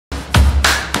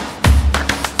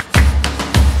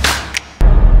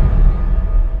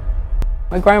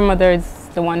My grandmother is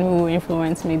the one who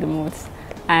influenced me the most,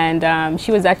 and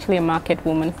she was actually a market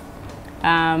woman.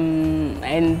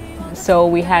 And so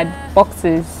we had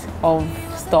boxes of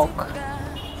stock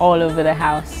all over the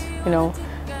house, you know.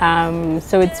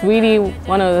 So it's really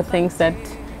one of the things that,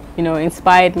 you know,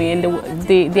 inspired me. And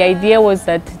the idea was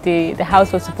that the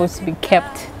house was supposed to be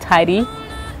kept tidy,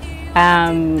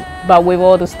 but with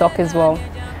all the stock as well.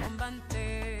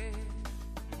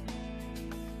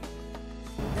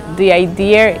 The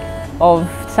idea of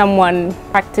someone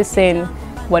practicing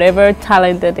whatever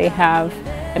talent that they have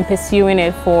and pursuing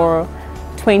it for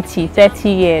 20, 30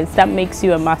 years, that makes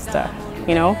you a master,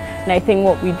 you know. And I think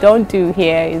what we don't do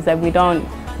here is that we don't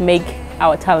make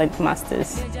our talent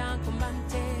masters.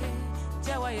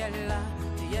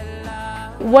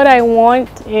 What I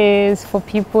want is for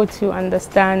people to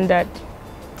understand that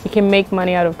you can make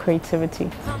money out of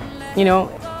creativity. You know,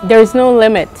 there is no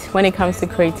limit when it comes to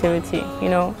creativity, you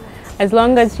know. As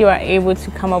long as you are able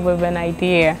to come up with an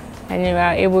idea and you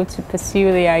are able to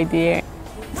pursue the idea,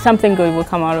 something good will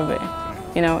come out of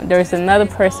it. You know, there's another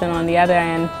person on the other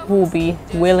end who will be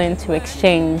willing to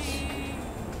exchange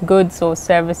goods or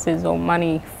services or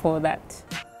money for that.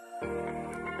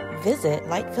 Visit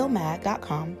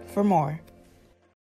lightville.com for more.